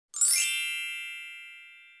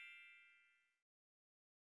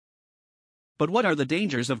But what are the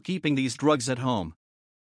dangers of keeping these drugs at home?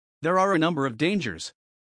 There are a number of dangers.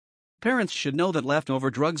 Parents should know that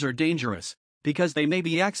leftover drugs are dangerous, because they may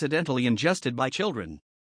be accidentally ingested by children.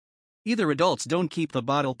 Either adults don't keep the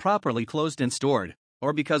bottle properly closed and stored,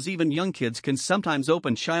 or because even young kids can sometimes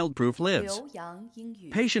open child-proof lids.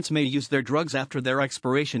 Patients may use their drugs after their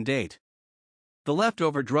expiration date. The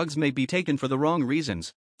leftover drugs may be taken for the wrong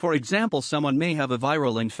reasons. For example, someone may have a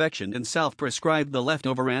viral infection and self-prescribed the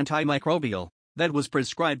leftover antimicrobial that was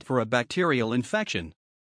prescribed for a bacterial infection.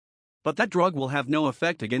 But that drug will have no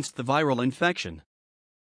effect against the viral infection.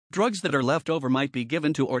 Drugs that are left over might be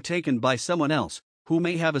given to or taken by someone else who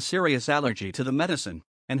may have a serious allergy to the medicine,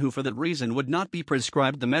 and who for that reason would not be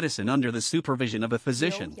prescribed the medicine under the supervision of a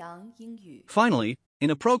physician. Finally,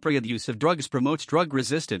 inappropriate use of drugs promotes drug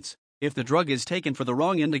resistance if the drug is taken for the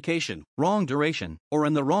wrong indication, wrong duration, or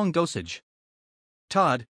in the wrong dosage.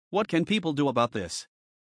 Todd, what can people do about this?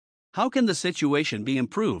 How can the situation be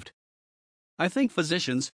improved? I think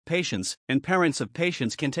physicians, patients, and parents of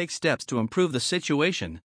patients can take steps to improve the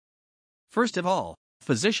situation. First of all,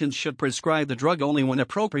 physicians should prescribe the drug only when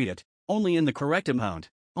appropriate, only in the correct amount,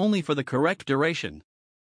 only for the correct duration.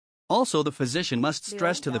 Also, the physician must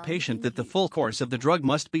stress to the patient that the full course of the drug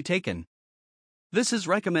must be taken. This is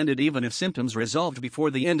recommended even if symptoms resolved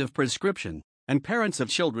before the end of prescription, and parents of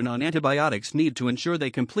children on antibiotics need to ensure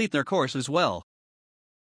they complete their course as well.